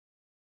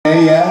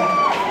Yeah.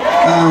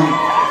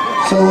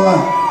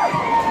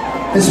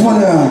 This one,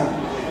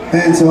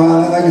 man. So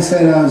like I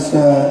said, I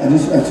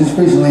just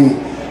recently.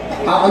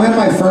 I'm in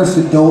my first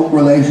adult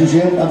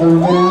relationship I've ever been in,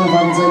 if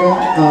I can say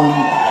that.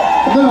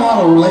 I've been in a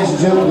lot of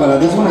relationships, but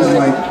this one is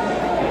like,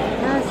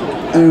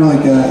 I don't know,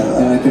 like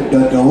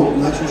an adult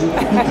relationship,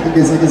 I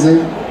guess I can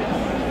say.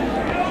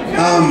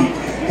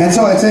 And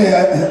so I tell you,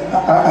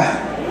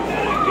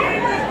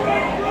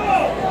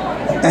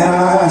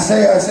 I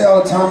say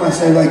all the time, I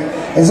say, like,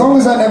 as long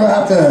as I never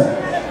have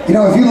to, you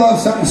know, if you love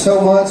something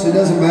so much, it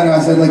doesn't matter. I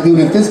said, like, dude,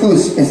 if this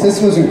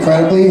goes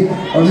incredibly,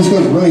 or if this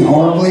goes really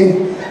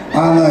horribly,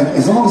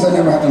 as long as I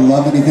never have to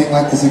love anything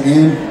like this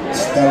again,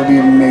 that would be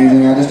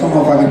amazing. I just don't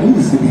know if I could do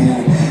this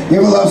again. You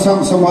ever love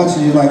something so much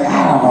and you're like,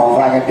 I don't know if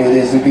I could do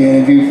this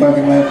again if you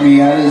fucking left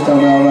me. I just don't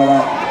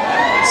know.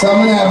 So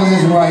I'm gonna have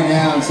this right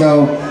now.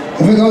 So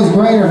if it goes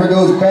great or if it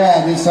goes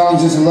bad, this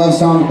song's just a love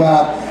song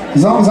about,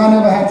 as long as I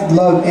never have to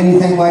love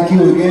anything like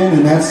you again,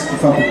 and that's the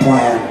fucking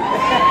plan.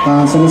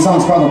 So this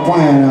song's called The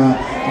Plan.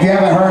 If you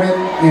haven't heard it,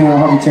 you know, I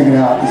hope you check it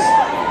out.